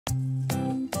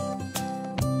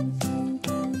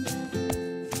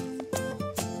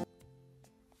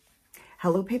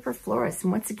Hello, Paper Florists,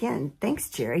 and once again, thanks,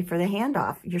 Jerry, for the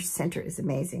handoff. Your center is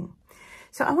amazing.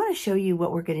 So I want to show you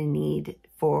what we're going to need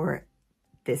for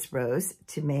this rose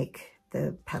to make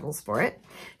the petals for it.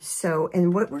 So,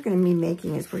 and what we're going to be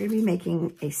making is we're going to be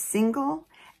making a single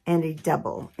and a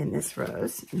double in this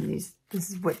rose. And this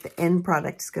is what the end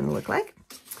product is going to look like.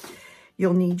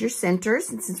 You'll need your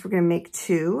centers, and since we're going to make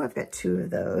two, I've got two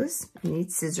of those. You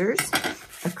need scissors,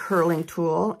 a curling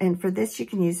tool, and for this you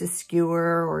can use a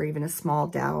skewer or even a small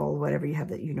dowel, whatever you have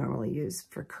that you normally use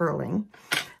for curling.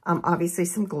 Obviously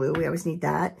some glue, we always need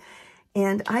that.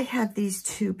 And I have these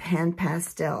two pan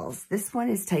pastels. This one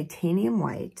is titanium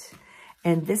white,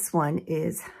 and this one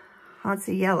is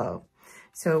Hansa yellow.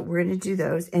 So we're going to do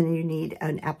those, and you need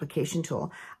an application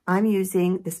tool. I'm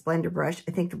using this blender brush.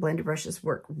 I think the blender brushes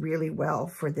work really well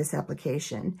for this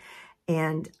application.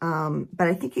 And, but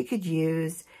I think you could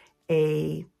use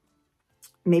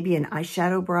maybe an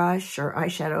eyeshadow brush or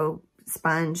eyeshadow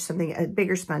sponge, something, a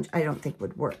bigger sponge, I don't think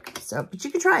would work. So, but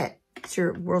you can try it. It's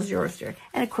your world's your oyster.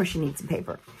 And of course you need some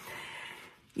paper.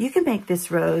 You can make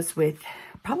this rose with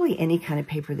probably any kind of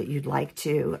paper that you'd like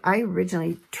to. I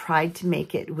originally tried to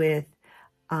make it with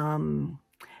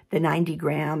the 90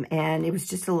 gram, and it was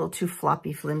just a little too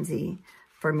floppy, flimsy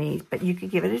for me, but you could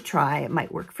give it a try. It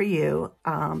might work for you,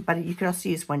 but you could also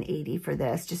use 180 for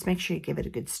this. Just make sure you give it a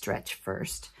good stretch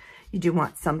first. You do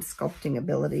want some sculpting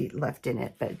ability left in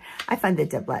it, but I find the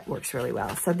doublet works really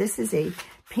well. So this is a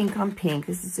pink on pink.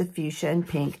 This is a fuchsia and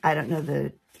pink. I don't know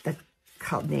the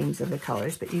names of the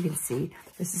colors, but you can see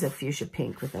this is a fuchsia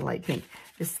pink with a light pink.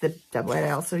 This is the doublet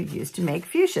I also use to make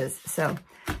fuchsias. So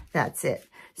that's it.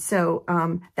 So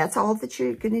that's all that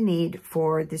you're going to need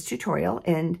for this tutorial.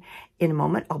 And in a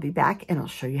moment, I'll be back and I'll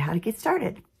show you how to get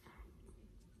started.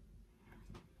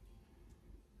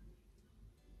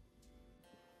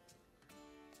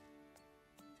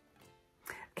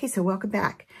 Okay, so welcome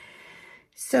back.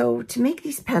 So to make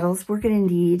these petals, we're going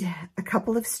to need a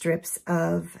couple of strips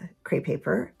of crepe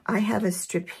paper. I have a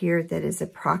strip here that is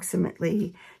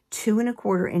approximately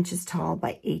 2¼ inches tall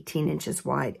by 18 inches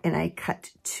wide, and I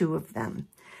cut two of them.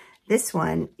 This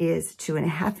one is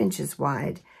 2½ inches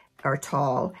wide or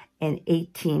tall and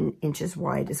 18 inches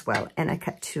wide as well. And I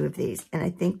cut two of these, and I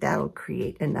think that'll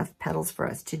create enough petals for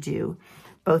us to do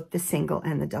both the single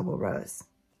and the double rose.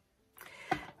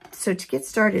 So to get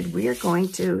started, we are going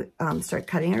to start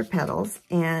cutting our petals,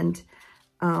 and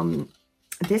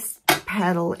this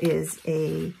petal is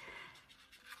a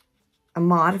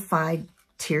modified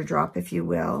teardrop, if you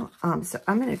will. So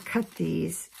I'm going to cut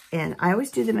these, and I always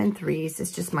do them in threes.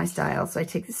 It's just my style. So I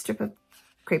take this strip of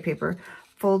crepe paper,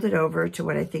 fold it over to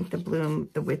what I think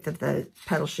the width of the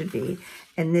petal should be.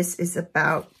 And this is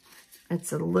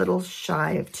it's a little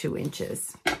shy of 2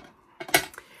 inches.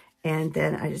 And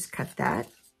then I just cut that.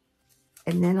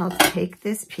 And then I'll take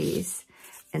this piece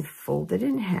and fold it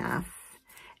in half,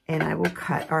 and I will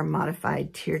cut our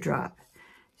modified teardrop.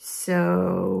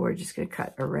 So we're just going to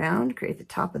cut around, create the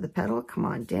top of the petal, come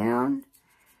on down.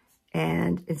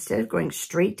 And instead of going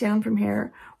straight down from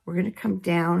here, we're going to come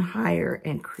down higher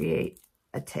and create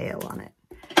a tail on it.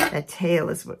 That tail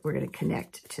is what we're going to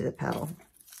connect to the petal,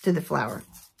 to the flower.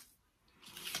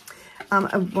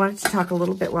 I wanted to talk a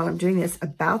little bit while I'm doing this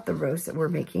about the rose that we're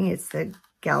making. It's the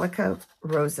Gallica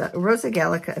Rosa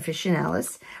Gallica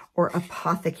officinalis, or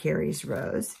apothecary's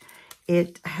rose.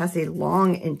 It has a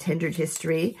long and tender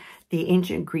history. The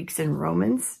ancient Greeks and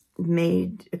Romans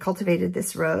cultivated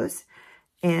this rose,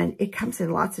 and it comes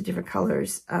in lots of different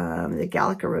colors. The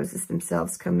Gallica roses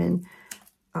themselves come in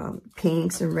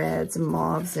pinks and reds and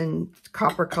mauves and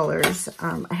copper colors.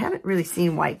 I haven't really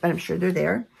seen white, but I'm sure they're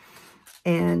there.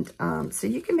 And so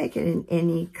you can make it in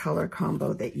any color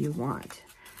combo that you want.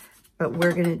 But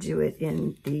we're going to do it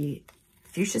in the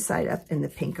fuchsia side up and the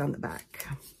pink on the back.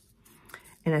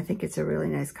 And I think it's a really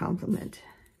nice complement.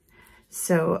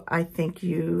 So I think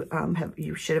you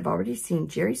should have already seen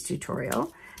Jerry's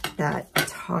tutorial that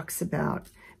talks about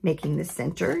making the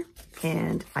center,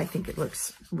 and I think it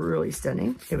looks really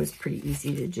stunning. It was pretty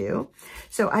easy to do.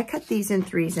 So I cut these in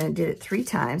threes, and I did it 3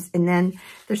 times, and then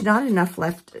there's not enough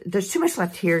left. There's too much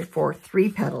left here for 3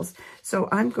 petals. So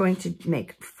I'm going to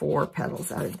make 4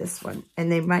 petals out of this one,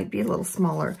 and they might be a little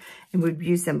smaller, and we'd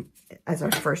use them as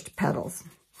our first petals.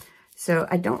 So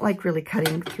I don't like really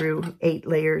cutting through 8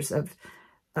 layers of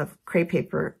crepe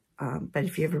paper, but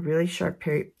if you have a really sharp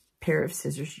pair of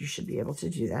scissors, you should be able to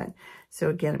do that. So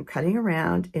again, I'm cutting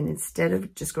around, and instead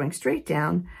of just going straight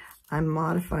down, I'm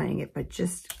modifying it by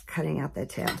just cutting out that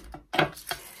tail.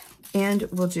 And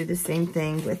we'll do the same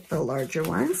thing with the larger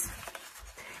ones.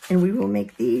 And we will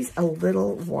make these a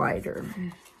little wider.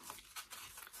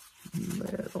 A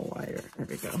little wider. There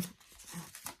we go.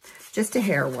 Just a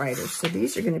hair wider. So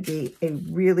these are going to be a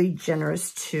really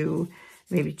generous 2,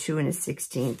 maybe 2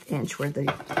 1/16 inch, where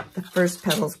the first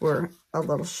petals were a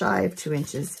little shy of 2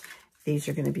 inches. These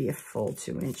are going to be a full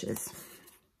 2 inches.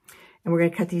 And we're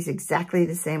going to cut these exactly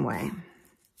the same way.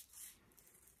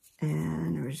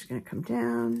 And we're just going to come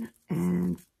down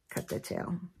and cut the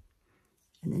tail.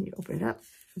 And then you open it up.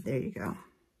 There you go.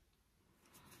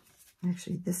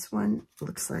 Actually, this one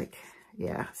looks like,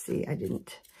 yeah, see, I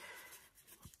didn't.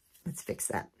 Let's fix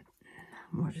that.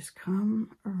 We'll just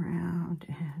come around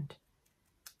and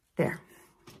there.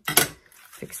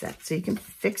 Fix that. So you can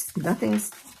fix,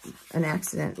 nothing's an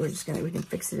accident. We can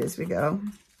fix it as we go.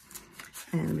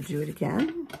 And we'll do it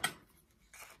again.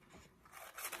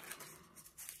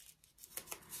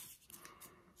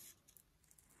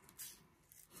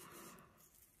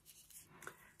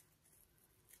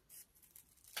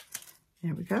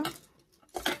 There we go.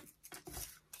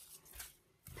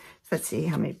 Let's see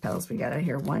how many petals we got out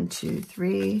here. 1, 2,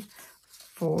 3,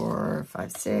 4,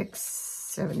 5, 6,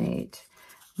 7, 8,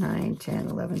 9, 10,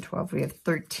 11, 12. We have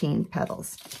 13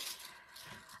 petals.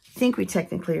 I think we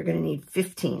technically are going to need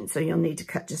 15, so you'll need to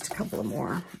cut just a couple of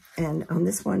more. And on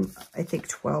this one, I think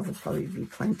 12 will probably be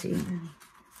plenty.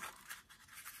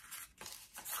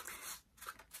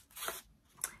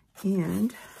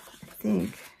 And I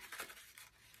think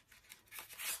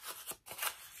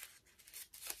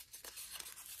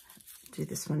do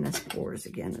this one as 4s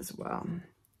again as well.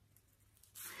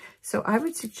 So I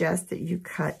would suggest that you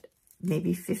cut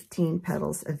maybe 15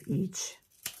 petals of each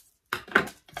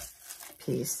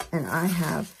piece. And I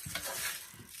have,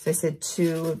 as I said,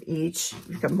 2 of each.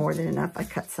 We've got more than enough. I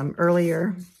cut some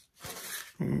earlier,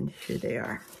 and here they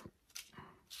are.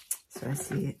 So I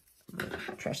see,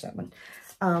 trash that one.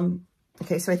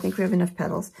 Okay, so I think we have enough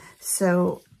petals.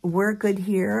 So we're good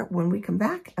here. When we come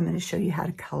back, I'm going to show you how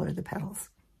to color the petals.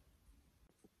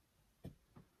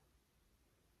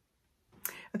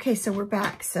 Okay, so we're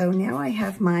back. So now I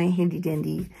have my handy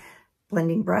dandy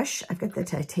blending brush. I've got the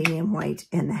titanium white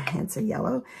and the Hansa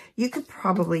yellow. You could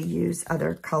probably use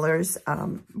other colors,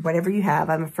 whatever you have.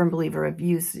 I'm a firm believer of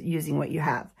using what you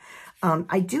have.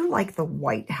 I do like the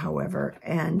white, however,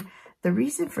 and the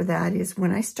reason for that is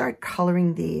when I start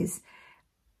coloring these,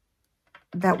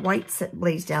 that white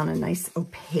lays down a nice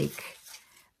opaque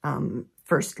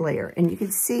first layer. And you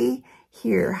can see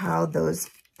here how those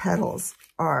petals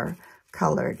are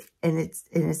colored, and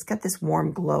it's got this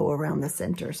warm glow around the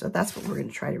center. So that's what we're going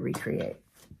to try to recreate.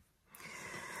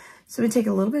 So I'm going to take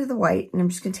a little bit of the white, and I'm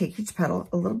just going to take each petal,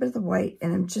 a little bit of the white,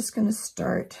 and I'm just going to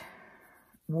start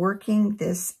working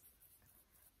this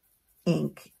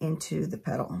ink into the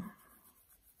petal.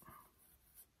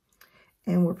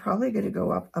 And we're probably going to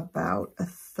go up about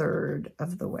 1/3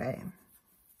 of the way.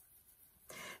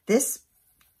 This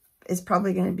is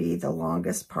probably going to be the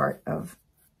longest part of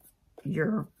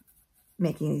your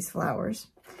making these flowers.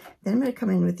 Then I'm going to come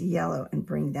in with the yellow and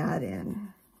bring that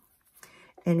in.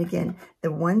 And again, the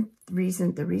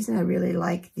reason I really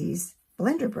like these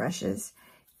blender brushes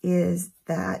is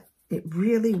that it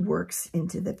really works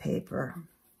into the paper.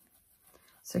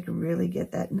 So I can really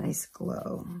get that nice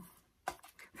glow.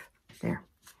 There.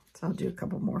 So I'll do a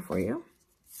couple more for you.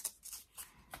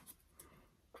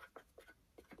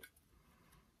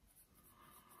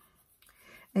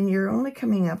 And you're only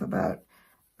coming up about,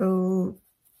 1/4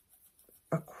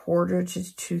 to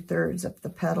 2/3 up the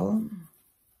petal.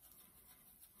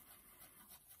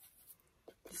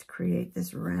 Just create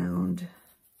this round.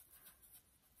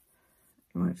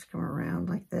 You want it to come around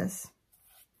like this.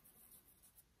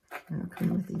 And I'll come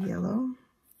in with the yellow.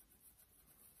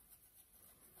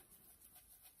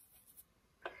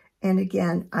 And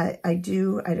again,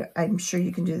 I'm sure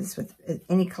you can do this with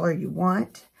any color you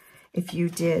want. If you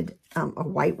did a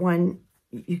white one,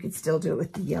 you could still do it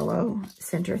with the yellow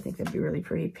center. I think that'd be really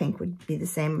pretty. Pink would be the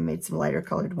same. I made some lighter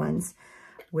colored ones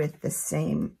with the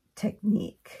same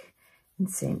technique and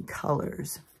same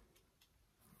colors.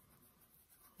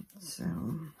 So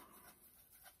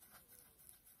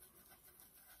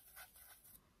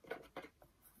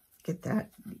get that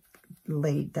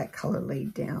color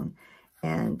laid down.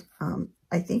 And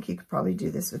I think you could probably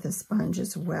do this with a sponge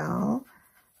as well.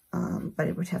 But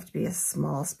it would have to be a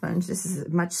small sponge. This is a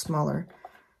much smaller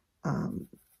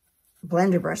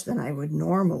blender brush than I would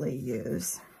normally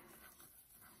use.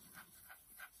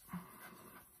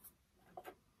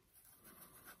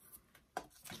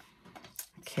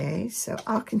 Okay, so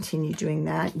I'll continue doing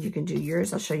that. You can do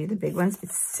yours. I'll show you the big ones.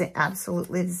 It's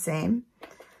absolutely the same.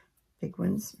 Big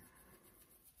ones.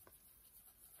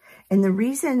 And the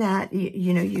reason that,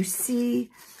 you know, you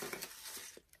see,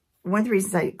 one of the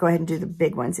reasons I go ahead and do the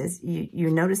big ones is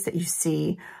you notice that you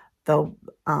see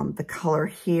the color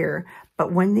here,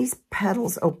 but when these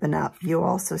petals open up, you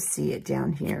also see it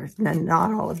down here. Now,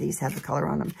 not all of these have the color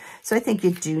on them. So I think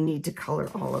you do need to color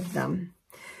all of them.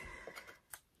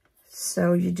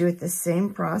 So you do it the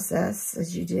same process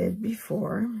as you did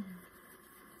before.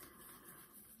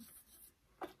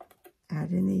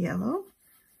 Add in the yellow.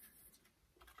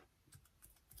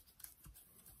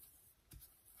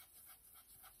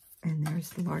 And there's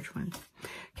the large one.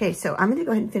 Okay, so I'm going to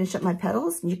go ahead and finish up my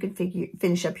petals. You can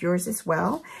finish up yours as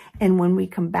well. And when we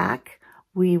come back,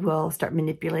 we will start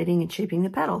manipulating and shaping the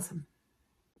petals.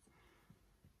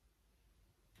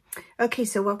 Okay,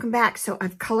 so welcome back. So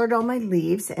I've colored all my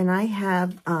leaves, and I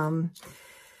have,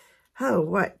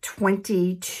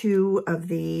 22 of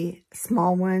the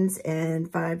small ones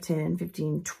and 5, 10,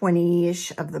 15,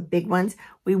 20-ish of the big ones.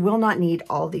 We will not need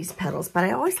all these petals, but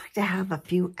I always like to have a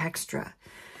few extra.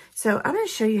 So I'm going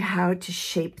to show you how to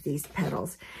shape these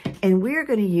petals, and we're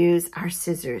going to use our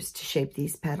scissors to shape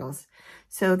these petals.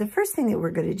 So the first thing that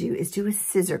we're going to do is do a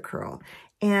scissor curl.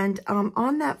 And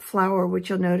on that flower, what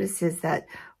you'll notice is that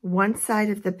one side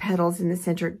of the petals in the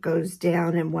center goes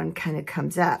down and one kind of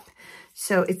comes up.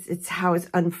 So it's how it's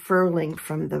unfurling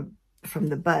from the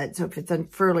bud. So if it's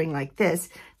unfurling like this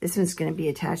one's going to be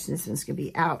attached and this one's going to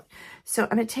be out. So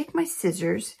I'm going to take my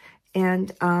scissors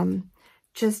and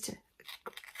just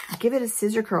give it a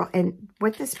scissor curl. And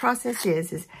what this process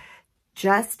is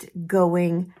just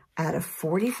going at a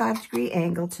 45-degree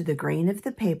angle to the grain of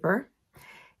the paper.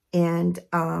 And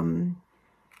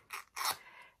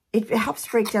it helps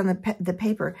break down the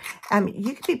paper.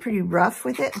 You can be pretty rough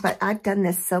with it, but I've done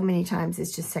this so many times,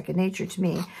 it's just second nature to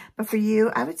me. But for you,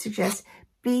 I would suggest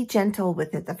be gentle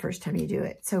with it the first time you do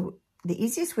it. So the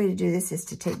easiest way to do this is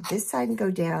to take this side and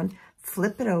go down,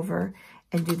 flip it over,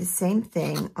 and do the same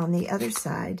thing on the other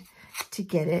side to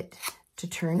get it to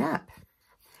turn up.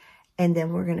 And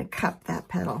then we're going to cup that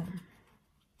petal.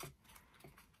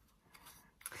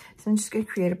 So I'm just going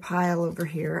to create a pile over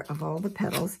here of all the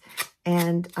petals.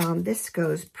 And this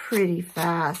goes pretty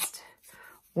fast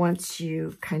once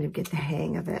you kind of get the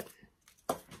hang of it.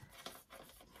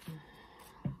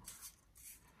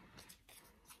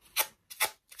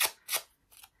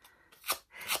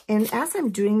 And as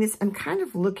I'm doing this, I'm kind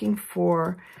of looking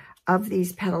for, of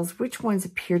these petals, which ones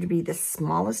appear to be the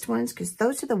smallest ones, because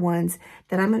those are the ones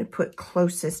that I'm going to put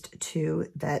closest to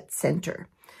that center.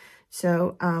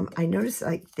 So I notice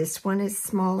like this one is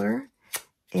smaller,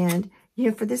 and you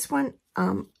know, for this one,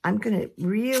 I'm going to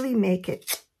really make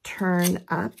it turn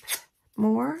up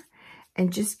more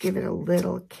and just give it a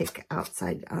little kick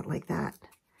outside out like that.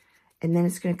 And then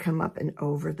it's going to come up and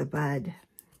over the bud.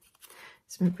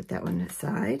 So I'm going to put that one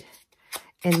aside.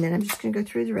 And then I'm just going to go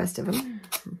through the rest of them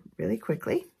really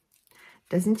quickly.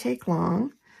 Doesn't take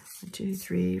long. 1, 2,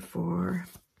 3, 4.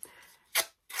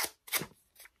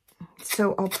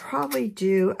 So I'll probably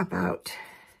do about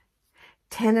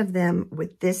 10 of them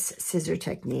with this scissor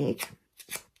technique.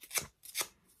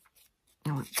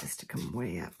 I want this to come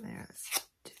way up there. Let's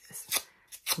do this.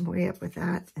 Come way up with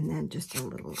that, and then just a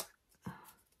little. So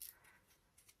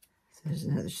there's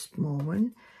another small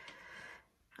one.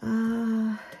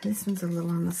 This one's a little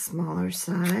on the smaller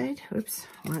side. Oops,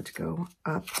 I want it to go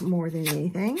up more than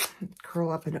anything.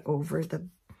 Curl up and over the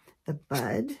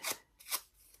bud.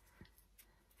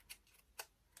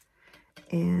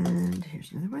 And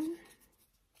here's another one.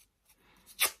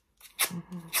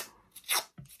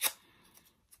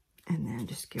 And then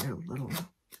just give it a little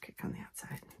kick on the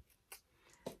outside.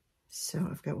 So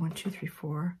I've got 1, 2, 3,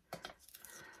 4.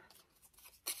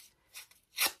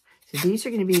 So these are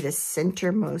going to be the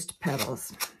centermost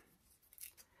petals.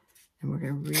 And we're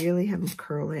going to really have them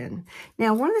curl in.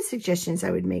 Now, one of the suggestions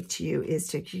I would make to you is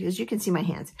to, as you can see my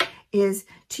hands, is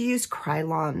to use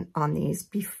Krylon on these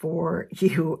before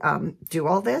you do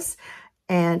all this.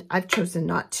 And I've chosen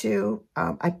not to.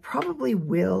 I probably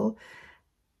will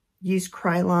use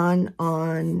Krylon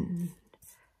on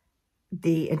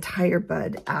the entire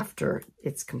bud after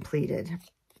it's completed.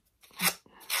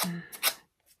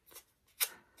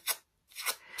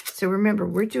 So remember,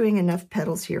 we're doing enough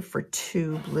petals here for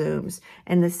 2 blooms.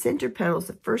 And the center petals,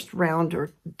 the first round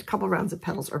or a couple rounds of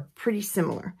petals are pretty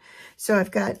similar. So I've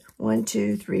got 1,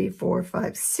 2, 3, 4,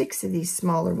 5, 6 of these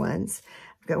smaller ones.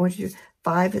 I've got 1, 2,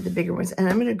 5 of the bigger ones, and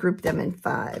I'm going to group them in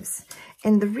 5s.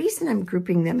 And the reason I'm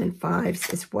grouping them in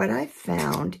 5s is what I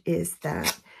found is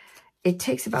that it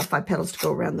takes about 5 petals to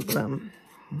go around the bloom.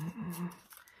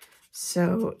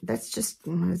 So that's just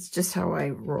how I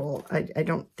roll. I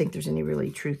don't think there's any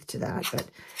really truth to that,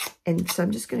 and so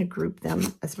I'm just going to group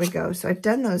them as we go. So I've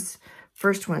done those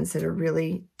first ones that are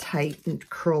really tight and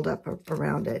curled up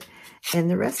around it, and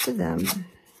the rest of them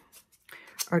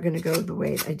are going to go the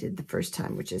way I did the first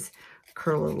time, which is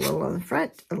curl a little on the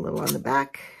front, a little on the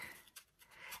back,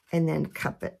 and then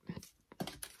cup it.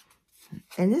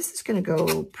 And this is going to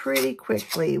go pretty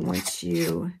quickly once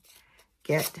you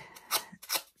get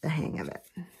the hang of it.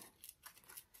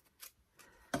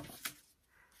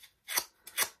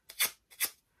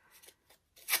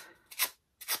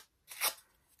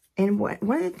 And one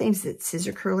of the things that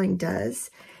scissor curling does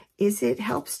is it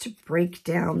helps to break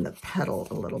down the petal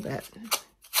a little bit.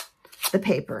 The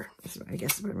paper, I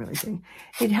guess is what I'm really saying.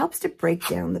 It helps to break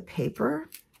down the paper.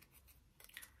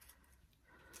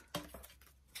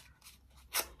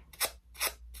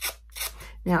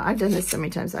 Now, I've done this so many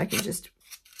times, I can just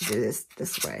do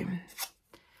this way.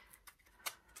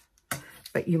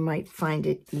 But you might find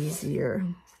it easier.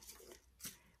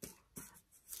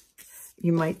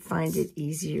 You might find it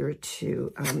easier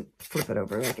to flip it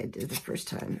over like I did the first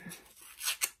time.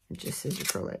 And just scissor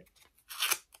curl it.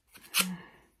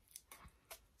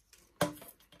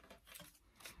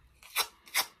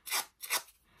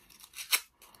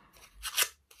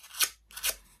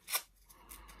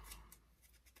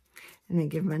 And then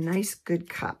give them a nice good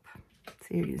cup.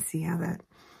 So you can see how that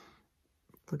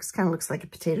kind of looks like a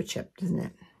potato chip, doesn't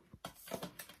it?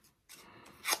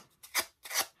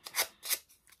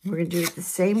 We're going to do it the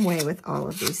same way with all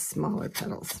of these smaller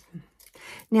petals.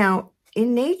 Now,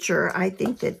 in nature, I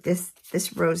think that this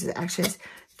rose actually has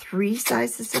 3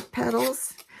 sizes of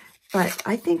petals, but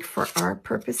I think for our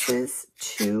purposes,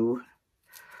 2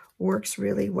 works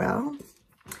really well.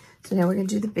 So now we're going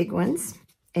to do the big ones.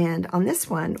 And on this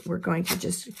one, we're going to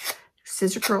just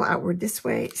scissor curl outward this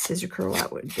way, scissor curl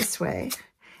outward this way.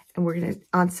 And we're going to,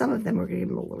 on some of them, we're going to give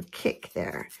them a little kick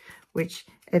there, which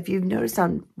if you've noticed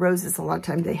on roses, a lot of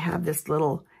times they have this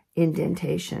little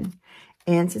indentation.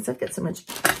 And since I've got so much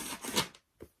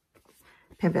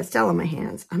pen pastel on my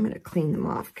hands, I'm going to clean them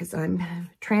off because I'm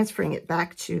transferring it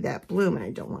back to that bloom and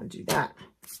I don't want to do that.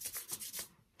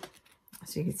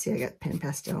 So you can see I got pen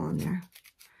pastel on there.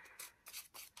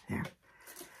 There.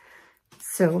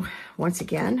 So once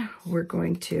again, we're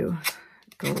going to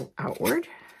go outward,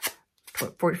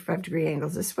 45-degree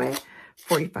angles this way,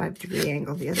 45-degree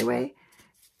angle the other way.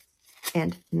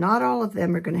 And not all of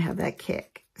them are going to have that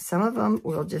kick. Some of them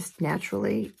will just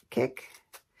naturally kick.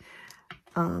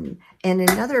 And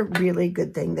another really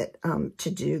good thing that to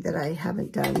do that I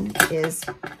haven't done is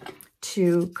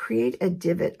to create a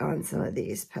divot on some of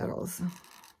these petals.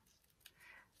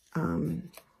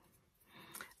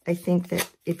 I think that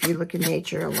if you look in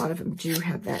nature, a lot of them do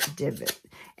have that divot,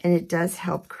 and it does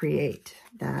help create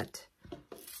that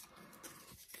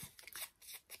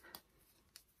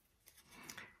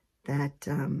and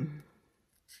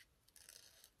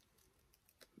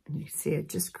you see it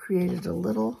just created a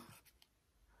little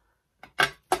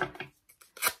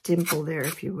dimple there,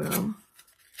 if you will.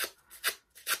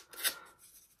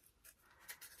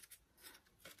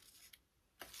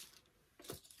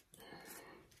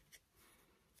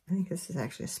 I think this is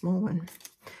actually a small one.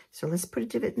 So let's put a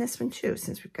divot in this one too,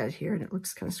 since we've got it here and it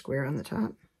looks kind of square on the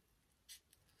top.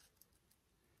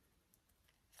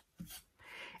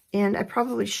 And I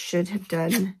probably should have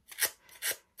done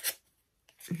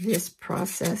this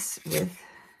process with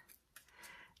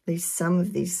at least some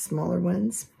of these smaller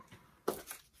ones.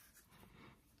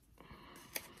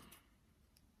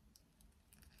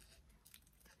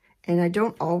 And I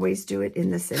don't always do it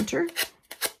in the center.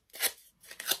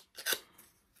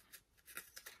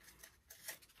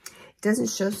 It doesn't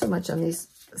show so much on these,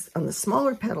 on the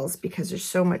smaller petals because there's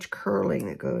so much curling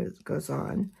that goes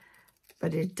on,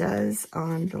 but it does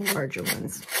on the larger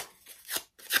ones.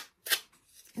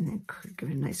 And then give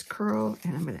it a nice curl,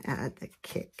 and I'm going to add the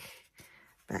kick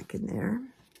back in there.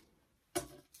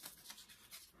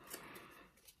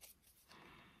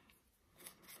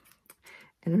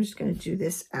 And I'm just going to do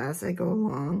this as I go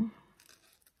along.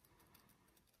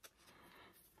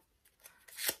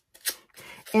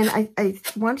 And I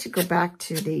want to go back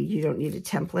to the you don't need a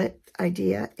template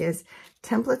idea. Is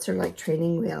templates are like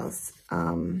training wheels.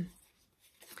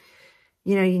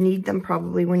 You know, you need them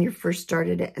probably when you're first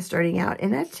starting out.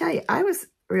 And I tell you, I was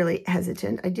really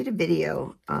hesitant. I did a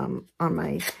video on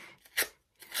my,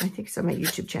 I think it's on my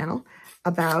YouTube channel,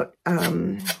 about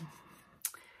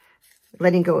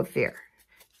letting go of fear.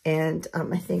 And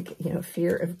I think, you know,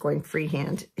 fear of going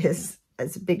freehand is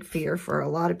a big fear for a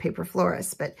lot of paper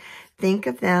florists. But think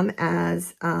of them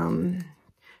as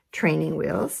training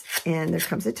wheels, and there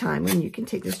comes a time when you can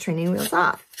take those training wheels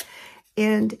off.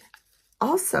 And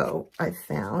also I've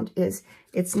found is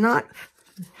it's not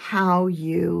how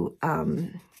you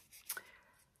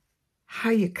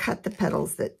cut the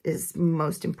petals that is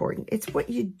most important. It's what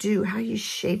you do, how you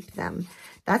shape them.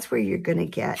 That's where you're going to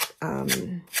get,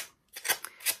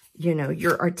 you know,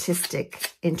 your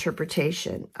artistic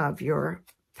interpretation of your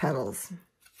petals.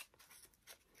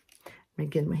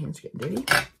 Again, my hands are getting dirty.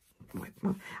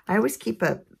 I always keep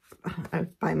I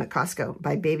buy them at Costco,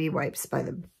 buy baby wipes by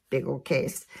the big old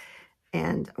case.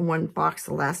 And one box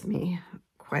will last me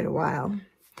quite a while.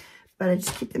 But I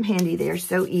just keep them handy. They are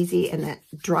so easy, and that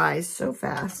dries so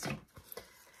fast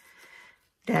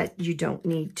that you don't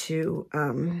need to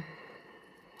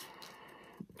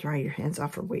dry your hands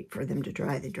off or wait for them to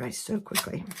dry. They dry so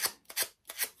quickly.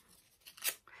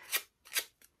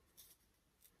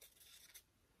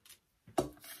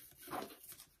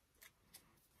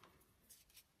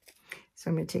 So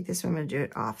I'm going to take this one, I'm going to do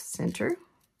it off center.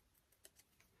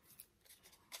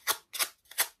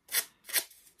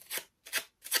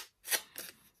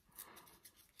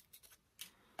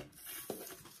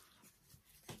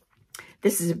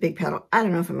 This is a big petal. I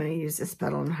don't know if I'm going to use this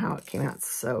petal and how it came out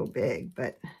so big,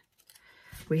 but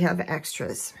we have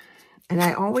extras. And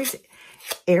I always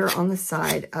err on the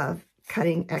side of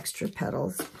cutting extra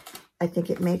petals. I think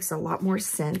it makes a lot more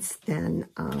sense than,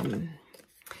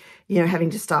 you know, having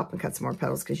to stop and cut some more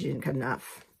petals because you didn't cut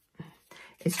enough.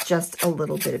 It's just a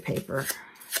little bit of paper.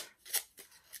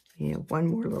 You know, one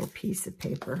more little piece of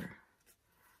paper.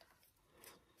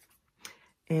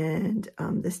 And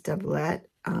this doublet,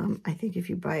 I think if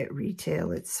you buy it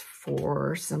retail, it's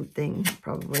for something,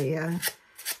 probably, and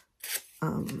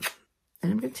I'm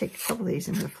going to take a couple of these,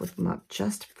 I'm going to flip them up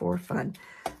just for fun.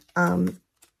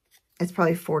 It's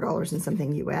probably $4 and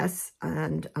something US,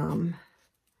 and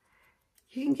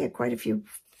you can get quite a few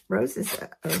roses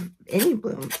of any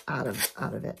bloom out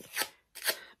of it.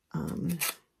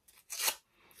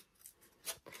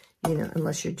 You know,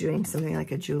 unless you're doing something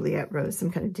like a Juliet rose, some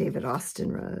kind of David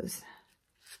Austin rose.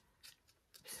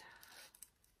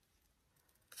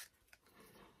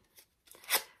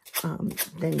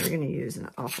 Then you're going to use an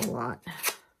awful lot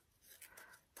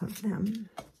of them.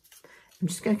 I'm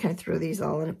just going to kind of throw these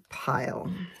all in a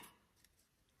pile.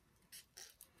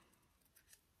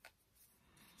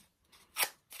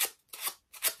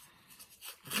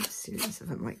 A series of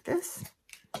them like this.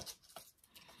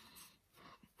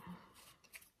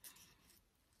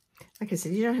 Like I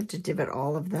said, you don't have to divot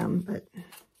all of them, but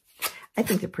I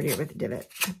think they're prettier with a divot.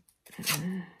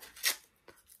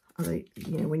 Although,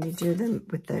 you know, when you do them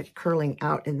with the curling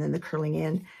out and then the curling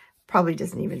in, probably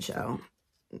doesn't even show.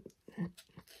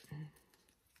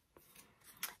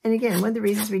 And again, one of the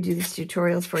reasons we do these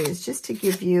tutorials for you is just to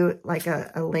give you like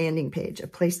a landing page, a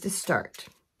place to start.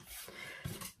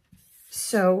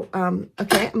 So,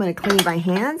 okay, I'm going to clean my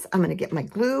hands. I'm going to get my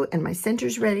glue and my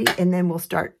centers ready, and then we'll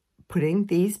start putting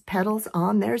these petals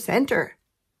on their center.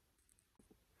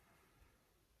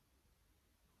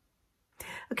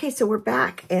 Okay, so we're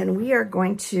back, and we are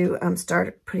going to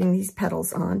start putting these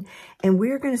petals on, and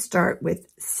we're going to start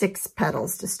with 6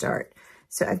 petals to start.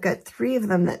 So I've got 3 of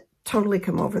them that totally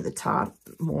come over the top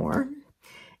more,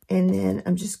 and then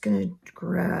I'm just going to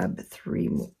grab 3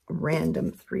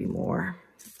 more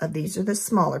of these are the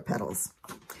smaller petals.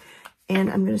 And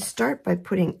I'm going to start by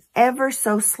putting ever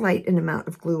so slight an amount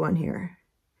of glue on here.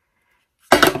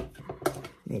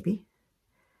 Maybe.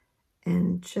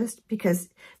 And just because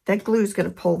that glue is going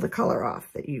to pull the color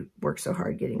off that you work so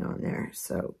hard getting on there.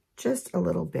 So just a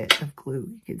little bit of glue.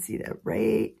 You can see that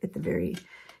right at the very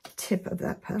tip of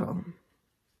that petal.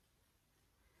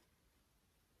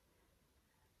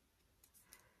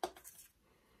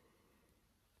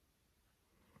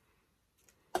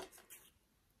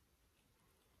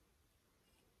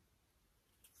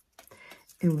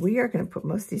 And we are going to put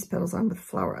most of these petals on with the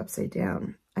flower upside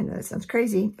down. I know that sounds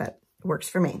crazy, but it works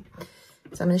for me.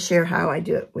 So I'm going to share how I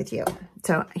do it with you.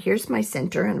 So here's my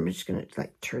center, and I'm just going to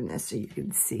like turn this so you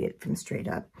can see it from straight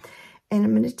up. And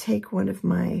I'm going to take one of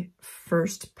my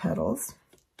first petals,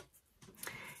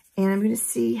 and I'm going to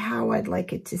see how I'd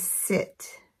like it to sit,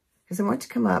 because I want it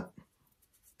to come up. I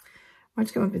want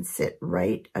it to come up and sit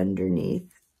right underneath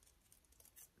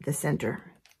the center.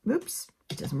 Oops,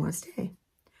 it doesn't want to stay.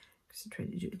 I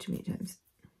tried to do it too many times.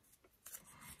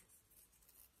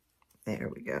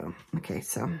 There we go. Okay,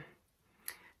 so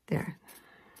there.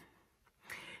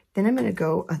 Then I'm going to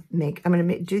go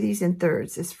do these in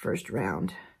thirds this first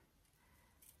round.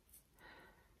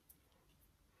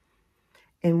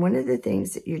 And one of the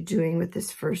things that you're doing with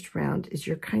this first round is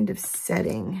you're kind of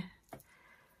setting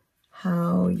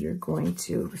how you're going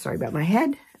to, sorry about my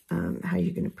head, how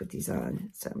you're going to put these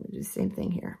on. So I'm going to do the same thing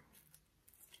here.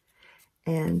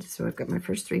 And so I've got my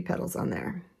first 3 petals on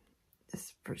there.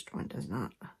 This first one does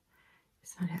not,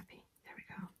 it's not happy. There we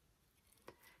go.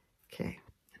 Okay.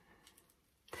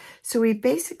 So we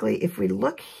basically, if we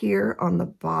look here on the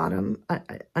bottom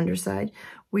underside,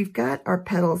 we've got our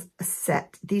petals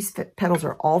set. These petals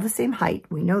are all the same height.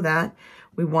 We know that.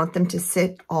 We want them to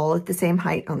sit all at the same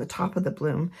height on the top of the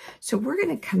bloom. So we're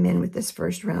going to come in with this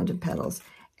first round of petals,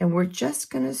 and we're just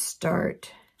going to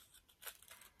start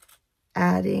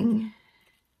adding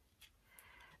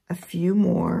a few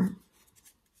more,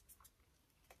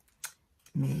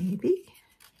 maybe.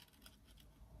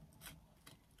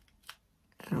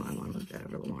 Oh, I want to move that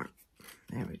over a little more.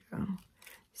 There we go.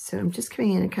 So I'm just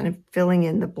coming in and kind of filling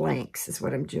in the blanks is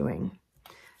what I'm doing.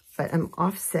 But I'm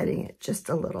offsetting it just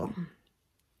a little.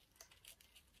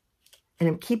 And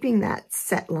I'm keeping that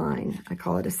set line, I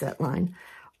call it a set line,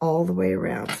 all the way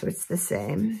around. So it's the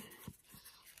same.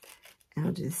 And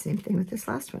I'll do the same thing with this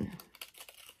last one.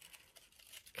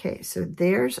 Okay, so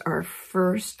there's our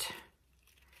first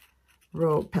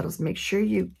row of petals. Make sure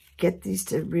you get these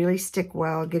to really stick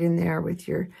well. Get in there with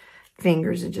your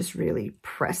fingers and just really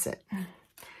press it.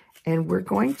 And we're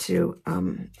going to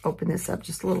open this up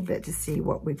just a little bit to see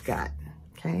what we've got,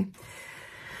 okay?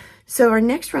 So our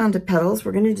next round of petals,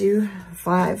 we're going to do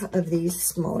 5 of these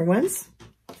smaller ones.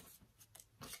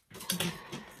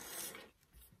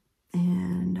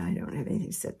 And I don't have anything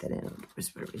to set that in. I'll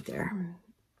just put it right there.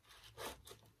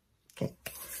 Okay,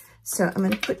 so I'm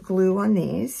going to put glue on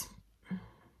these.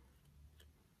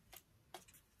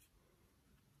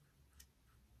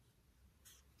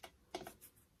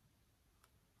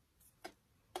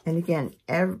 And again,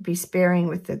 be sparing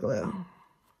with the glue.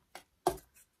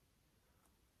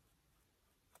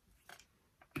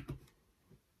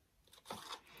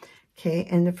 Okay,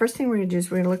 and the first thing we're going to do is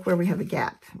we're going to look where we have a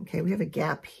gap. Okay, we have a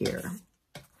gap here.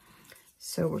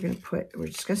 So we're just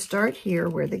going to start here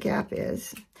where the gap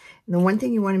is. And the one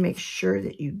thing you want to make sure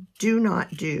that you do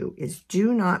not do is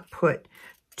do not put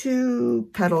 2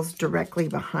 petals directly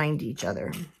behind each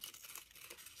other.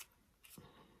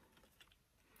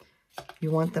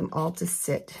 You want them all to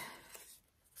sit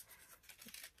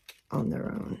on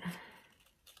their own.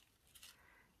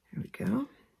 There we go.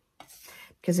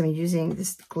 Because I'm using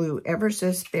this glue ever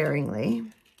so sparingly.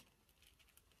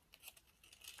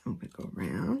 I'm going to go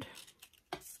around.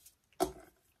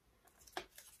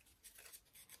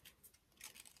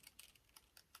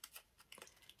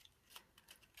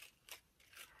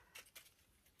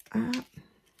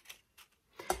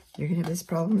 You're going to have this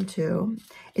problem too.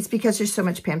 It's because there's so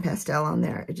much pan pastel on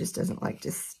there. It just doesn't like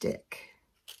to stick.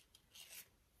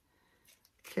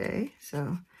 Okay,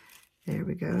 so there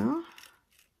we go.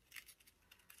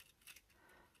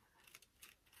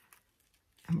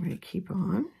 I'm going to keep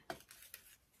on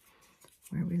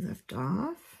where we left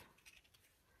off,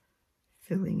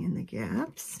 filling in the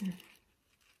gaps.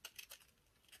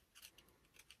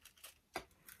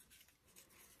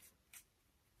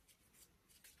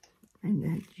 And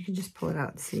then you can just pull it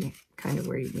out and see kind of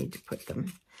where you need to put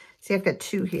them. See, I've got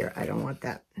 2 here. I don't want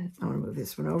that. I want to move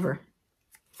this one over.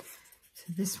 So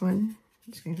this one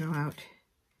is going to go out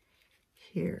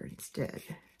here instead.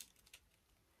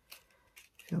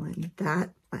 Fill in that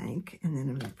blank, and then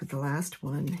I'm going to put the last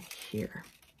one here.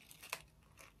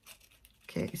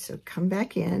 Okay, so come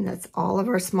back in. That's all of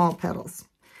our small petals.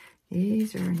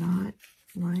 These are not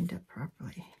lined up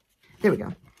properly. There we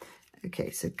go.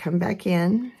 Okay, so come back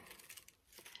in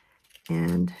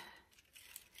and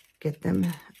get them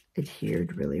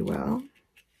adhered really well.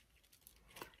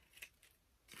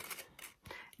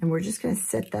 And we're just going to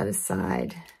set that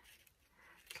aside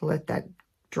to let that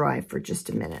dry for just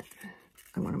a minute.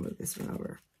 I want to move this one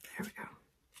over. There we go.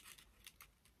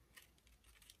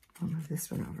 I'll move this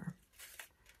one over.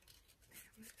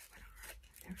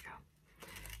 There we go.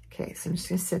 Okay, so I'm just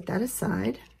going to set that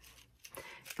aside.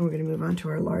 And we're going to move on to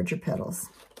our larger petals.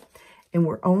 And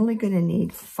we're only going to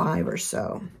need 5 or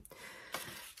so.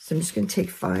 So I'm just going to take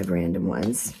 5 random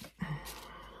ones.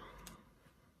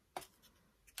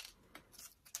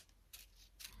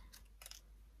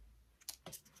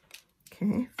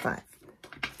 Okay, 5.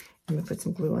 I'm going to put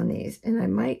some glue on these. And I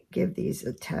might give these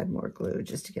a tad more glue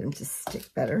just to get them to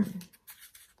stick better.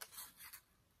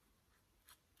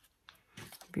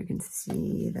 If you can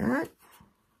see that.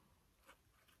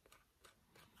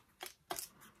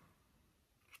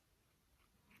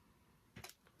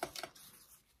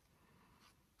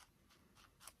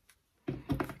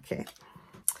 Okay,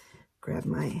 grab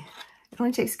my, it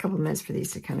only takes a couple of minutes for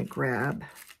these to kind of grab.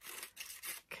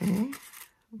 Okay,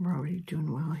 we're already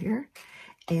doing well here.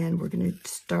 And we're going to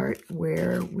start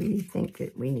where we think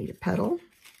that we need a petal.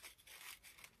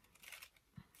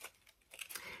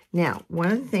 Now,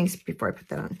 one of the things, before I put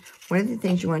that on, one of the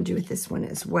things you want to do with this one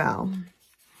as well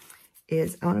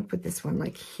is I want to put this one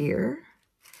like here.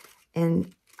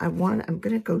 And I'm going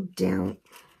to go down,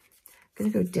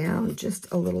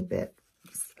 just a little bit,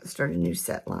 start a new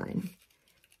set line,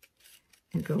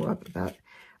 and go up about,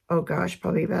 oh gosh,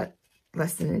 probably about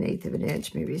less than 1/8 of an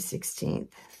inch, maybe 1/16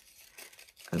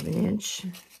 of an inch.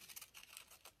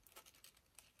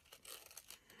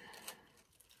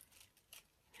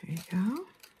 There you go.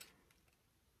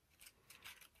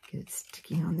 Get it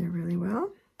sticking on there really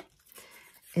well.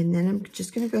 And then I'm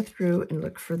just going to go through and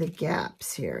look for the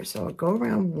gaps here. So I'll go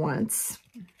around once.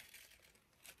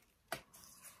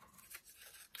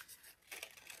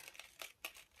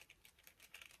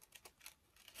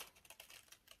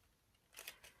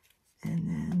 And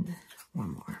then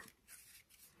one more.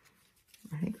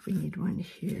 I think we need one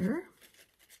here.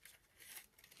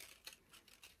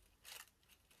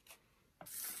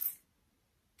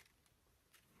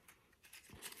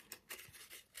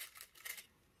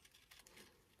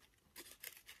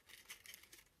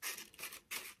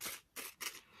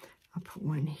 I'll put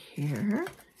one here.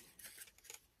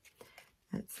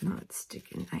 That's not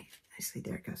sticking nicely.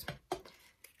 There it goes.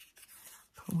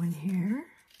 Put one here.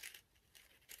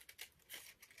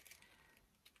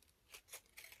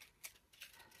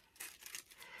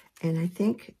 And I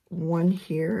think one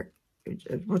here,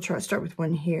 we'll start with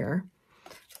one here.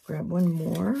 Grab one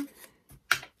more.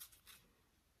 So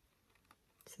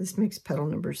this makes petal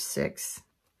number 6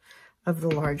 of the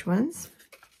large ones.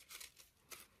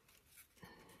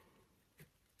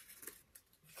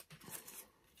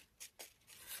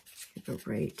 Go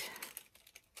right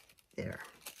there.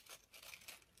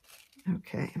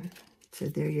 Okay, so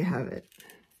there you have it.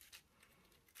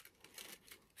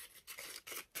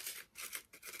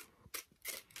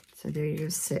 So there you go,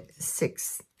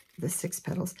 the 6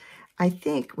 petals. I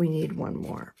think we need one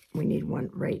more. We need one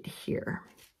right here.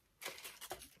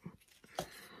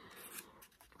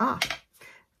 Ah,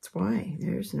 that's why.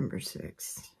 There's number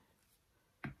 6.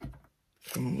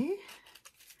 Okay.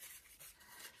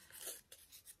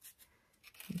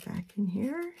 Back in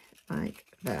here like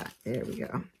that. There we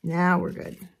go. Now we're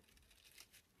good.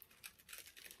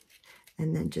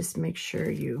 And then just make sure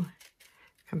you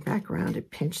come back around and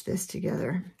pinch this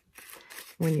together.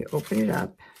 When you open it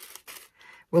up,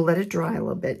 we'll let it dry a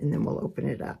little bit and then we'll open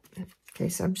it up. Okay,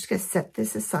 so I'm just going to set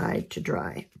this aside to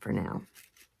dry for now.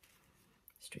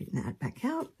 Straighten that back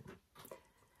out.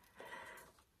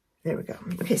 There we go.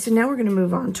 Okay, so now we're going to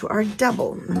move on to our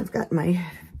double. I've got my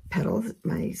petals,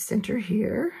 my center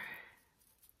here.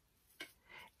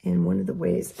 And one of the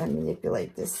ways I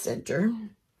manipulate this center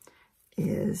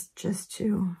is just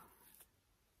to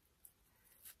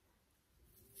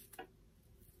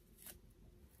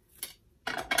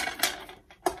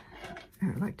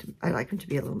I like them to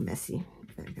be a little messy.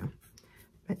 There we go.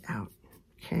 But out.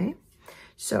 Okay.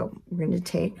 So we're going to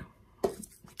take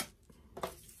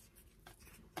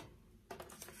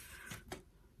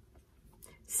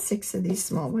six of these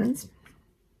small ones.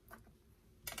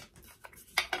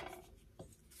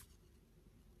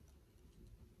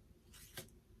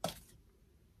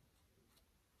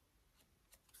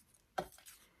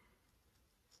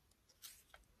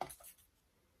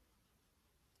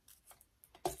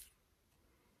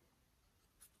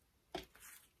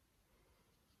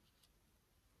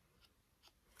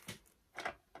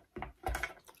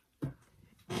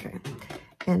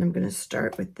 And I'm going to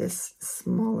start with this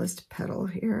smallest petal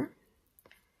here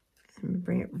and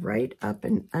bring it right up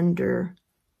and under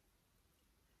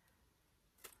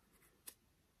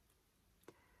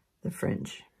the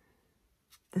fringe,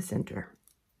 the center.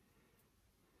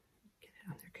 Get it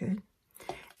on there, good.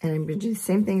 And I'm going to do the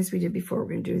same thing as we did before. We're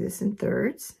going to do this in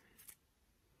thirds.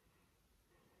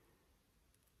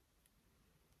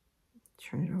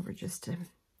 Turn it over just to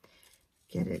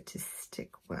get it to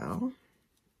stick well.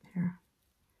 There.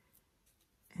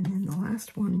 And then the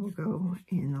last one will go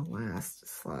in the last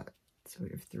slot. So we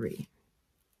have 3.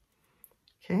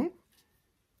 Okay.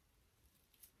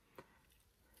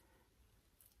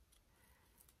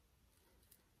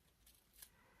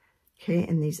 Okay,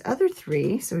 and these other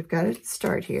 3, so we've got to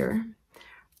start here.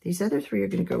 These other 3 are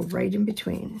going to go right in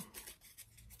between.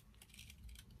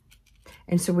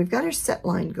 And so we've got our set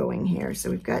line going here. So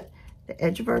we've got the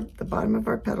edge of the bottom of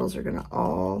our petals are going to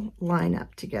all line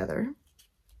up together.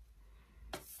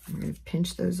 I'm going to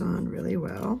pinch those on really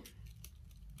well.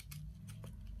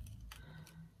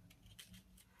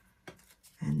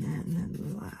 And then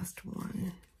the last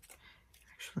one,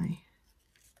 actually,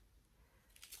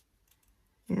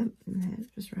 Yep, that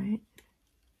was right.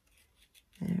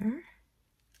 There.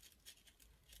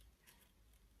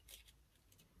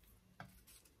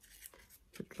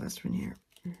 Put the last one here.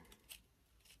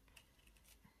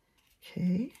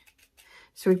 Okay.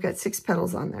 So we've got 6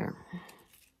 petals on there.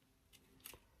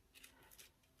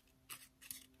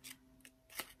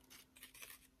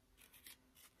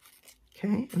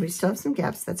 Okay, and we still have some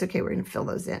gaps. That's okay, we're gonna fill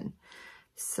those in.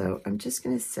 So I'm just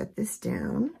gonna set this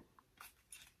down.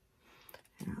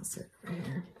 And I'll set it right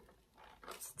here.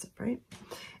 Sits up right.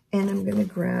 And I'm gonna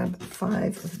grab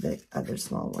 5 of the other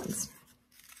small ones.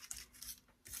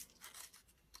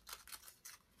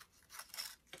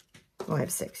 Well, I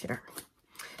have 6 here.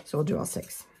 So we'll do all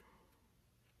 6.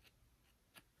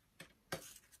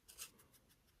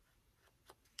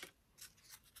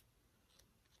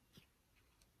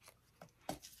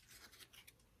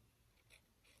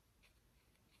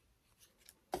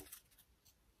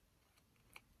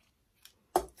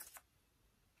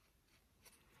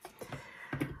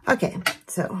 Okay,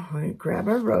 so we're going to grab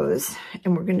our rose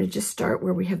and we're going to just start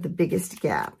where we have the biggest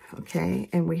gap, okay?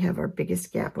 And we have our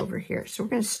biggest gap over here. So we're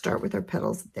going to start with our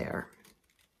petals there.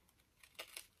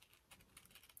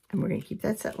 And we're going to keep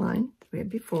that set line that we had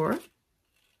before.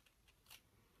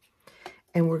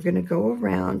 And we're going to go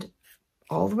around,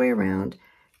 all the way around,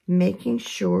 making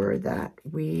sure that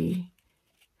we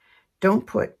don't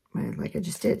put, like I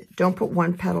just did, don't put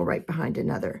one petal right behind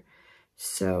another.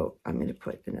 So I'm going to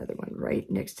put another one right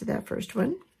next to that first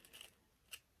one.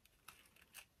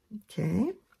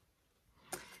 Okay.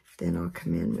 Then I'll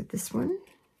come in with this one.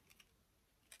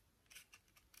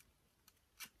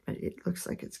 But it looks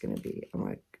like it's going to be, I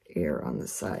want to err on the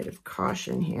side of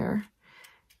caution here.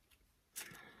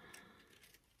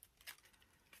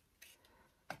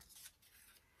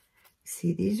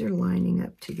 See, these are lining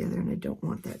up together and I don't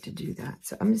want that to do that.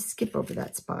 So I'm going to skip over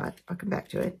that spot. I'll come back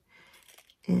to it.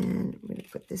 And I'm going to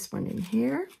put this one in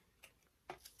here.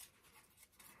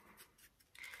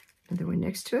 Another one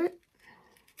next to it.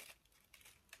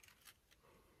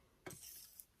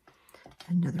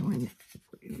 Another one.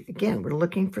 Again, we're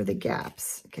looking for the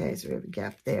gaps. Okay, so we have a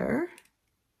gap there.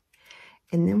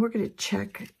 And then we're going to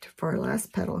check for our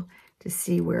last petal to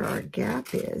see where our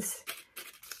gap is.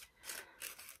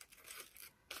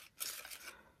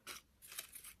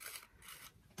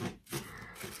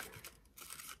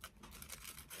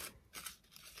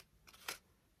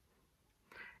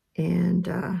 And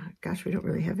gosh, we don't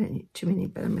really have too many,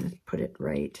 but I'm going to put it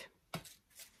right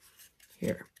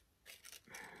here.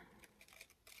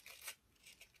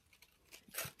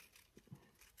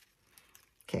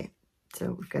 Okay,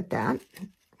 so we've got that.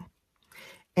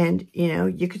 And, you know,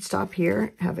 you could stop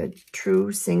here, have a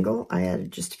true single. I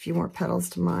added just a few more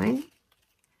petals to mine.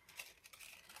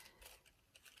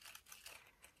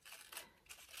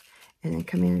 And then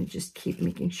come in and just keep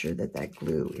making sure that that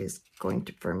glue is going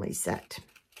to firmly set.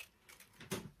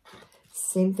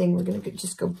 Same thing, we're going to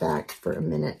just go back for a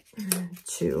minute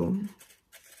to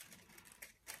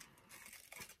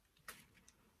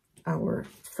our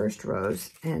first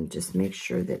rose and just make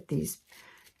sure that these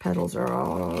petals are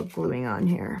all gluing on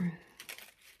here.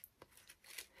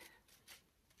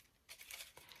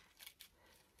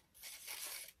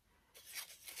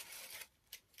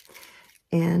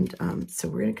 And so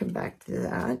we're going to come back to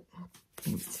that.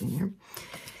 It's in here.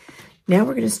 Now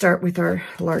we're going to start with our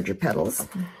larger petals.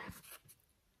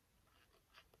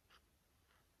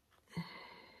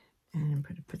 And I'm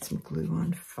going to put some glue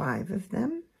on 5 of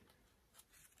them.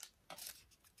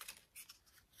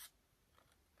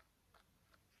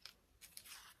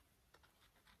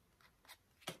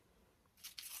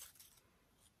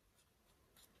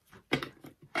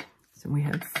 So we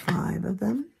have 5 of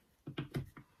them.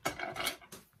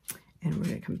 And we're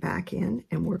going to come back in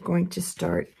and we're going to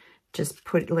start just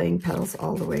laying petals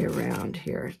all the way around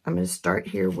here. I'm going to start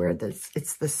here where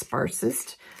it's the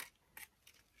sparsest.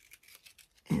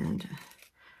 And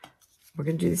we're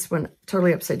going to do this one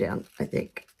totally upside down, I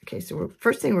think. Okay, so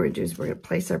first thing we're going to do is we're going to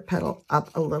place our petal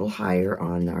up a little higher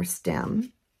on our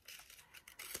stem.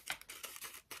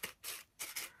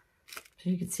 So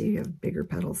you can see you have bigger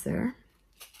petals there.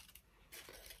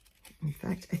 In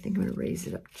fact, I think I'm going to raise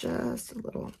it up just a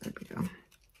little. There we go.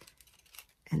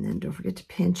 And then don't forget to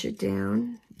pinch it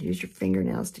down. Use your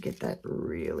fingernails to get that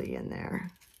really in there.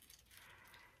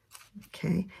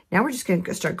 Okay, now we're just going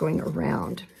to start going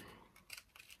around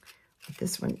with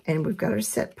this one. And we've got our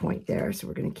set point there, so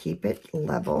we're going to keep it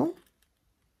level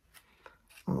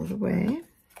all the way.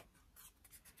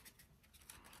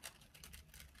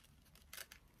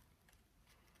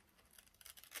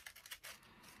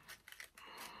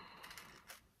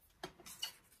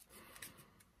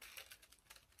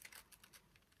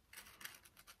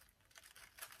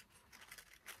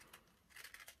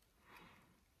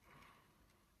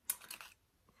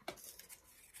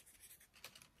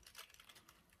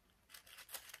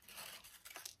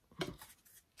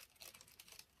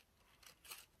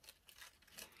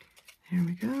 Here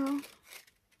we go.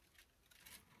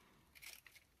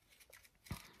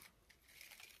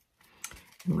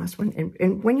 And last one.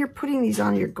 And when you're putting these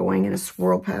on, you're going in a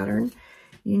swirl pattern.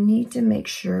 You need to make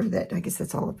sure that, I guess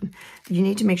that's all of them. You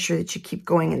need to make sure that you keep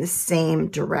going in the same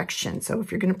direction. So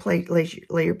if you're going to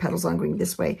lay your petals on going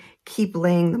this way, keep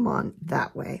laying them on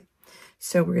that way.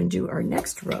 So we're going to do our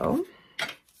next row.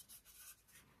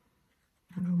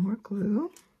 A little more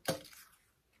glue.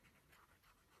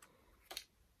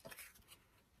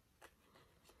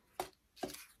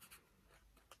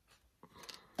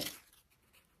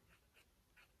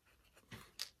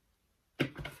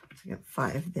 I got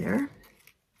 5 there.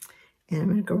 And I'm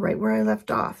going to go right where I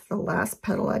left off. The last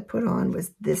petal I put on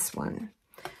was this one.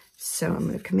 So I'm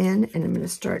going to come in and I'm going to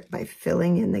start by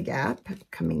filling in the gap,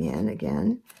 coming in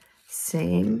again,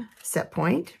 same set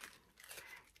point.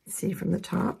 See from the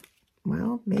top?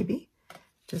 Well, maybe.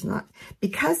 Does not.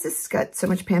 Because this has got so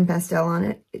much pan pastel on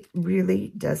it, it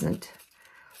really doesn't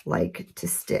like to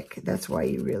stick. That's why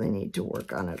you really need to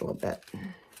work on it a little bit.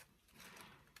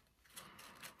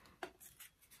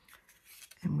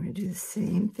 And we're going to do the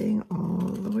same thing all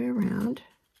the way around.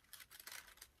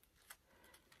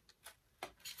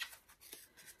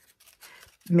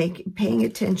 Paying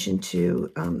attention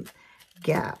to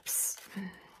gaps.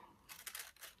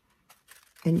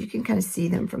 And you can kind of see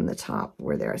them from the top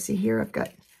where they are. See here, I've got,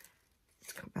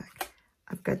 let's come back.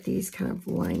 I've got these kind of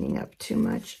lining up too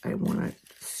much. I want to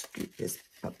scoot this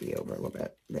puppy over a little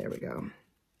bit. There we go.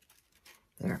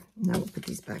 There. Now we'll put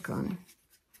these back on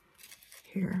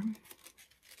here.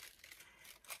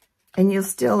 And you'll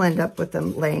still end up with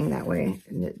them laying that way.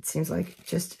 And it seems like it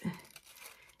just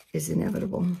is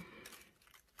inevitable.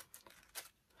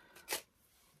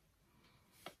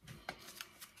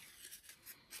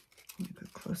 Let me go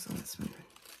close on this one.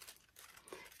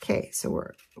 Okay, so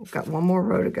we've got one more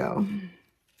row to go.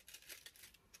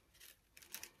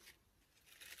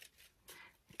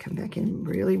 Come back and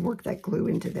really work that glue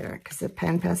into there because the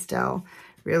pan pastel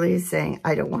really is saying,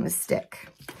 I don't want to stick.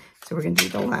 So we're going to do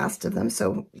the last of them.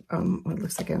 So well, it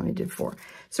looks like I only did 4.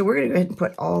 So we're going to go ahead and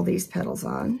put all these petals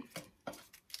on.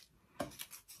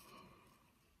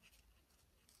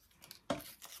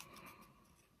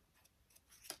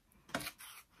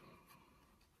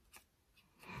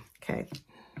 Okay.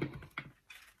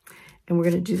 And we're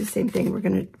going to do the same thing. We're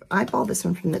going to eyeball this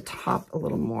one from the top a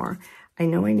little more. I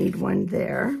know I need one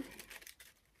there.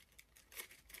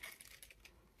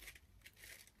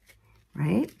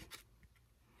 Right?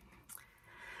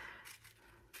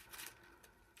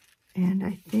 And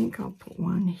I think I'll put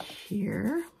one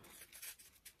here.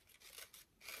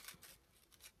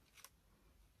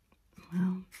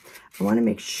 Well, I want to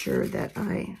make sure that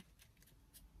I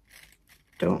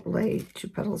don't lay 2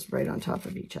 petals right on top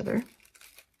of each other.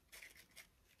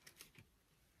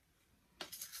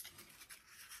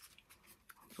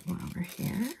 I'll put one over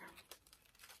here.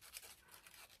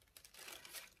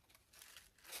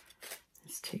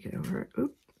 Let's take it over.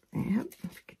 Oop, yep,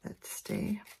 get that to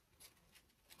stay.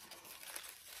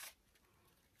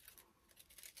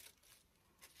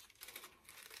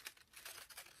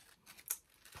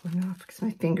 Pulling off because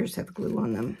my fingers have glue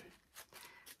on them.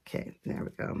 Okay, there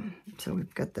we go. So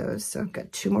we've got those. So I've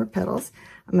got 2 more petals.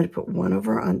 I'm going to put one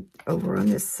over on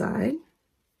this side,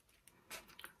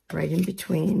 right in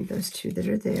between those 2 that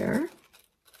are there.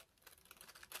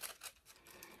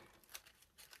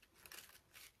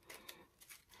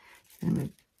 And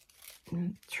I'm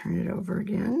going to turn it over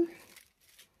again.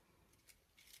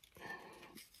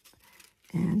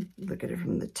 And look at it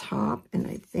from the top, and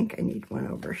I think I need one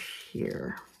over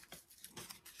here.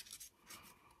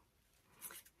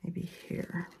 Maybe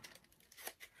here.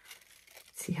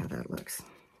 See how that looks.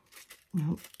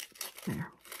 Nope. There.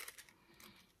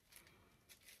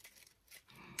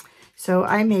 So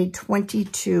I made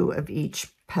 22 of each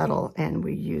petal, and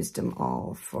we used them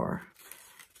all for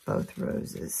both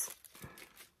roses.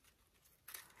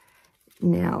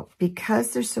 Now,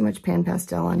 because there's so much pan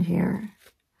pastel on here,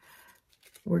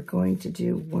 we're going to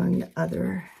do one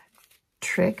other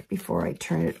trick before I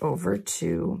turn it over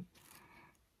to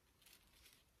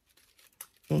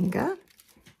Inga.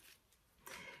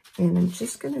 And I'm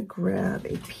just going to grab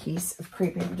a piece of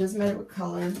crepe paper. It doesn't matter what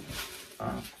color.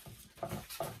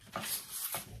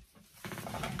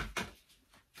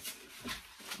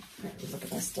 Look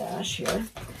at my stash here.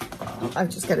 I've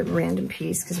just got a random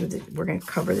piece because we're going to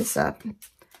cover this up.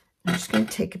 I'm just going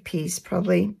to take a piece,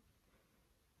 probably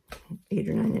 8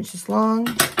 or 9 inches long.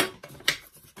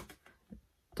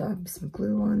 Dab some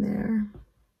glue on there.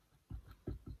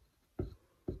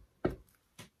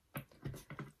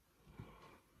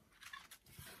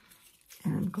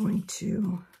 And I'm going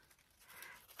to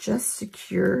just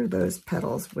secure those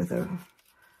petals with a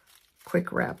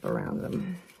quick wrap around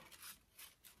them.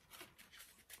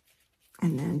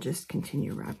 And then just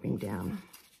continue wrapping down.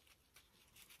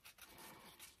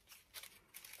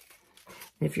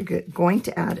 If you're going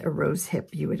to add a rose hip,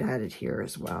 you would add it here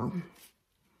as well.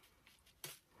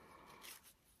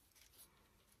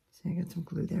 See, I got some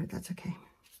glue there. That's okay.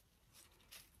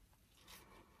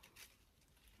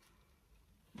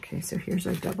 Okay, so here's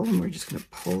our double, and we're just going to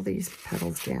pull these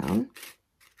petals down.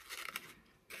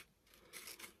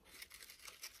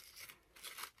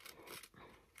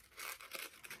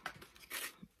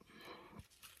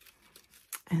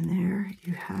 And there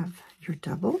you have your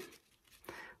double.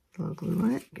 A little glue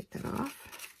on it, get that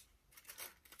off.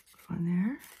 On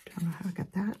there, don't know how I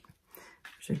got that.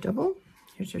 Here's our double,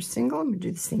 here's our single. I'm gonna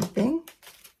do the same thing.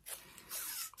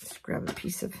 Just grab a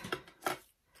piece of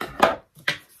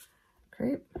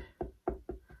crepe.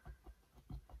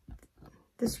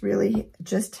 This really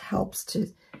just helps to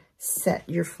set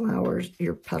your flowers,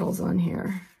 your petals on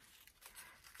here.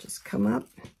 Just come up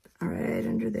right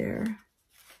under there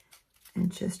and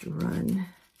just run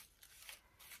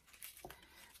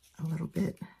a little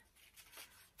bit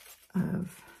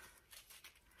of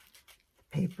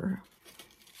paper,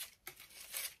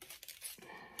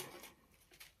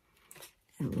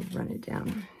 and we'll run it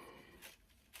down.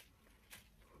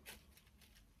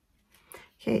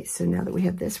 Okay, so now that we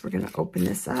have this, we're going to open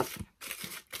this up.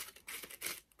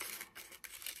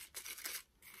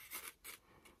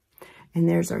 And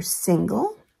there's our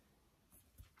single.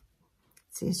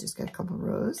 See, it's just got a couple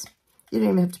rows. You don't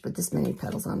even have to put this many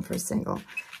petals on for a single.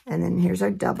 And then here's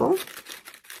our double.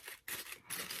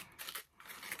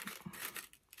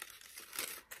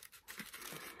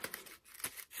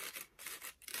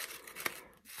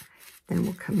 Then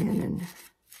we'll come in and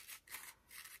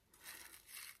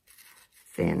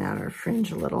fan out our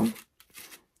fringe a little.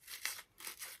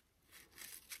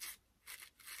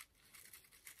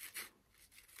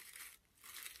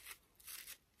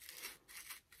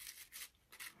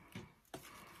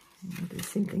 We'll do the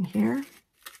same thing here.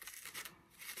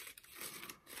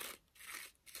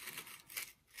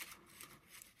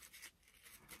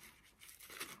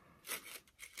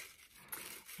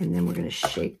 And then we're going to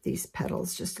shape these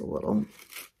petals just a little.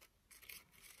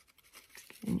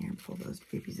 Get in here and pull those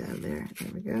babies out of there.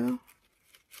 There we go.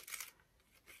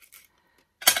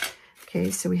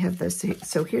 Okay, so we have those.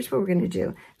 So here's what we're going to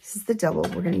do. This is the double.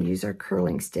 We're going to use our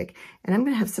curling stick. And I'm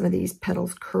going to have some of these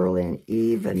petals curl in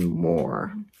even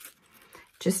more.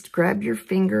 Just grab your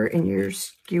finger and your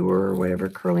skewer or whatever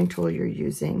curling tool you're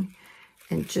using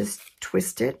and just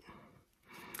twist it.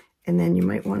 And then you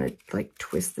might want to like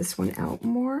twist this one out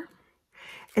more.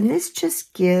 And this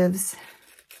just gives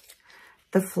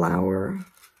the flower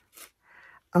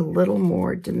a little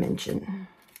more dimension.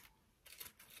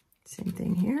 Same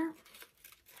thing here.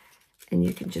 And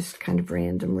you can just kind of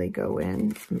randomly go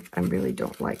in. I really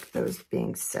don't like those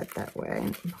being set that way.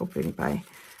 I'm hoping by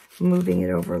moving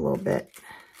it over a little bit,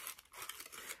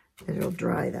 it'll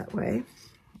dry that way.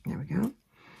 There we go.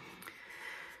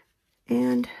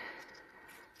 And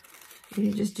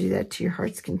you just do that to your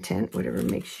heart's content, whatever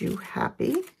makes you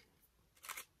happy.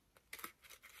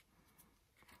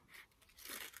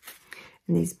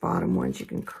 And these bottom ones, you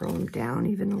can curl them down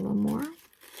even a little more.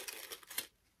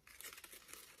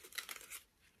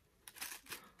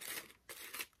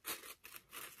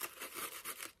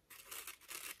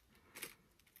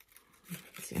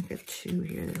 See, I've got two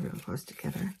here that are real close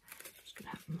together. Just gonna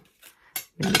have them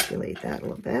manipulate that a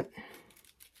little bit.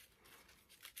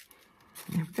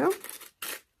 There we go.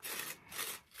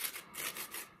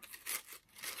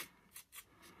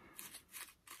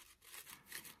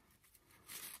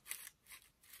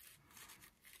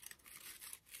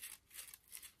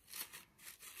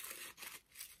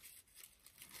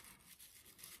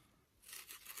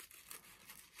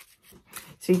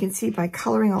 So you can see by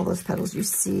coloring all those petals, you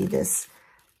see this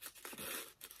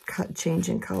change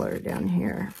in color down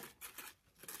here.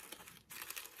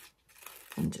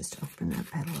 And just open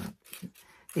that petal up.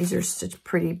 These are such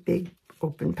pretty big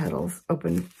open petals,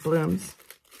 open blooms.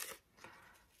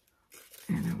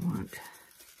 And I want,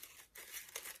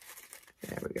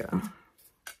 there we go.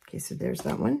 Okay, so there's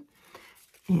that one.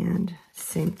 And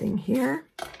same thing here.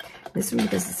 This one,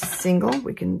 because it's a single,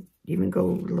 we can even go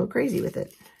a little crazy with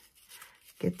it.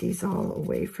 Get these all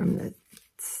away from the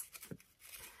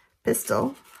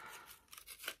pistil.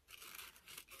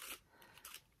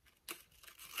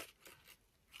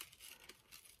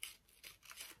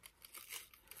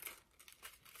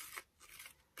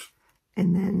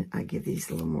 And then I give these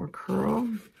a little more curl.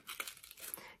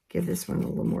 Give this one a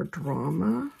little more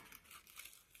drama.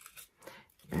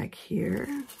 Back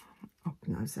here.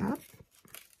 Open those up.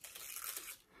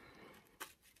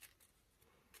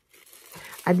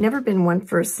 I've never been one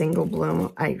for a single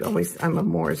bloom. I'm a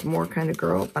more is more kind of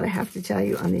girl, but I have to tell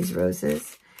you, on these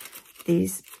roses,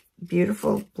 these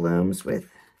beautiful blooms with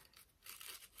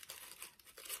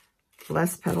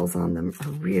less petals on them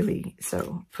are really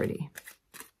so pretty.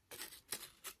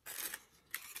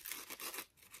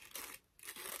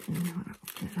 And I want to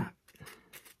open it up.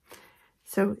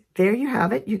 So there you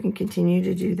have it. You can continue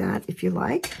to do that if you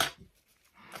like.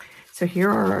 So here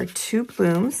are our 2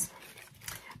 blooms.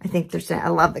 I think I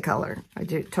love the color. I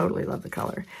do totally love the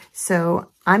color. So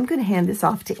I'm going to hand this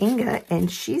off to Inga, and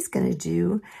she's going to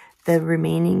do the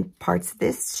remaining parts of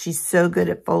this. She's so good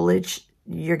at foliage,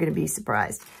 you're going to be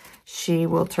surprised. She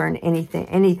will turn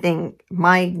anything,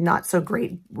 my not so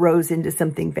great rose into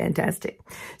something fantastic.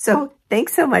 So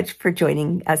thanks so much for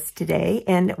joining us today.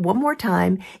 And one more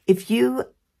time, if you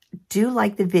do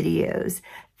like the videos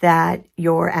that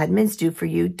your admins do for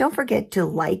you, don't forget to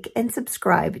like and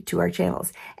subscribe to our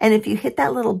channels. And if you hit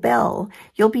that little bell,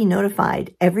 you'll be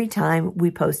notified every time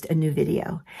we post a new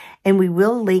video. And we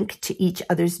will link to each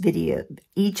other's video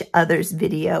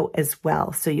as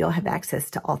well, so you'll have access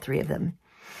to all 3 of them.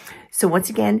 So once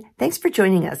again, thanks for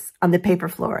joining us on the Paper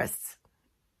Florists.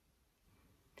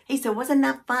 Hey, so wasn't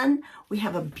that fun? We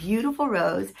have a beautiful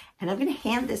rose, and I'm going to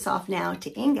hand this off now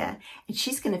to Inga, and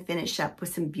she's going to finish up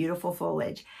with some beautiful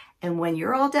foliage. And when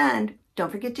you're all done,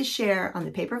 don't forget to share on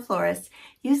the Paper Florists.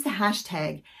 Use the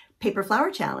hashtag Paper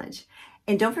Flower Challenge.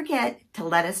 And don't forget to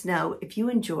let us know if you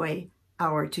enjoy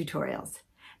our tutorials.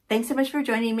 Thanks so much for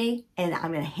joining me, and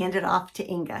I'm going to hand it off to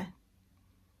Inga.